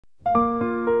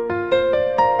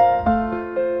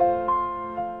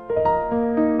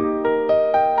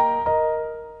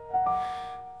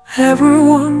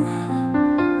Everyone's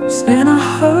in a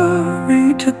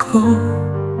hurry to go.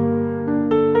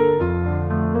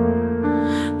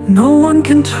 No one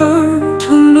can turn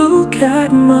to look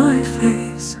at my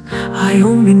face. I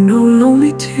only know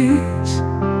lonely tears.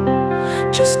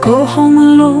 Just go home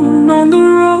alone on the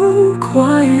road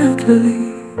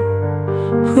quietly.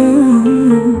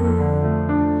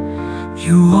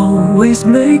 You always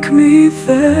make me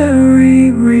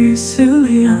very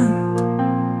resilient.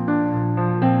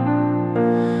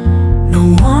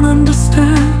 No one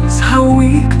understands how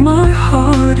weak my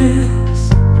heart is.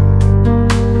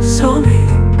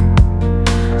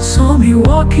 Saw me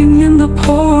walking in the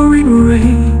pouring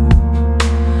rain.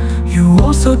 You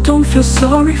also don't feel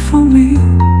sorry for me.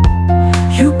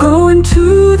 You go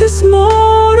into this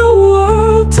mortal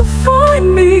world to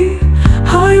find me.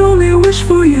 I only wish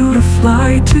for you to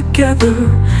fly together.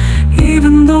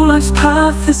 Even though life's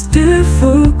path is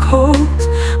difficult,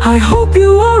 I hope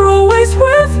you are always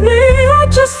with me. I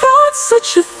just thought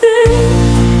such a thing.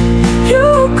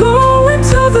 You go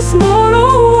into this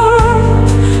mortal world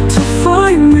to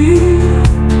find me.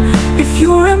 If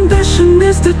your ambition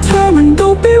is determined,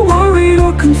 don't be worried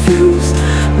or confused.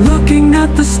 Looking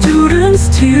at the students'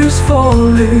 tears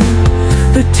falling,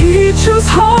 the teacher's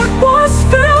heart was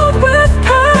filled with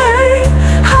pain.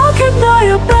 How can I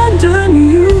abandon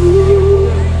you?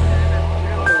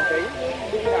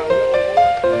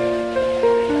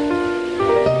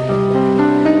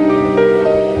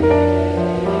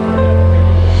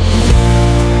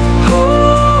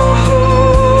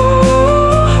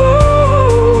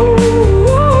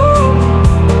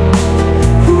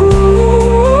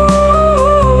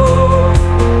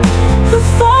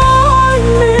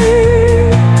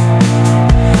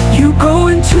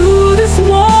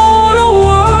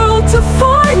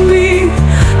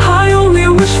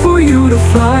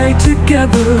 Fly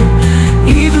together.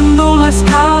 Even though life's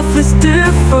path is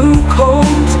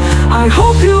difficult, I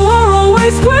hope you are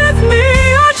always with me.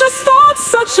 I just thought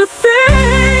such a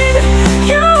thing.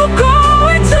 You go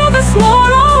into this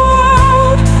mortal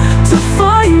world to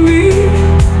find me.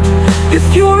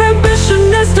 If your ambition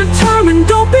is determined,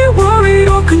 don't be worried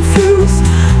or confused.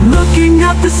 Looking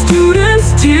at the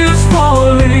students' tears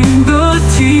falling, the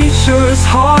teacher's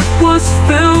heart was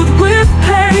filled with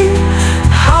pain.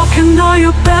 How can I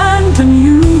abandon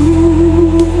you?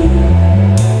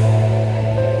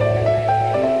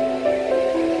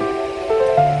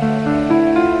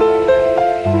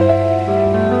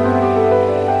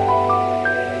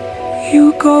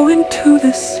 You go into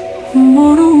this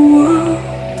mortal world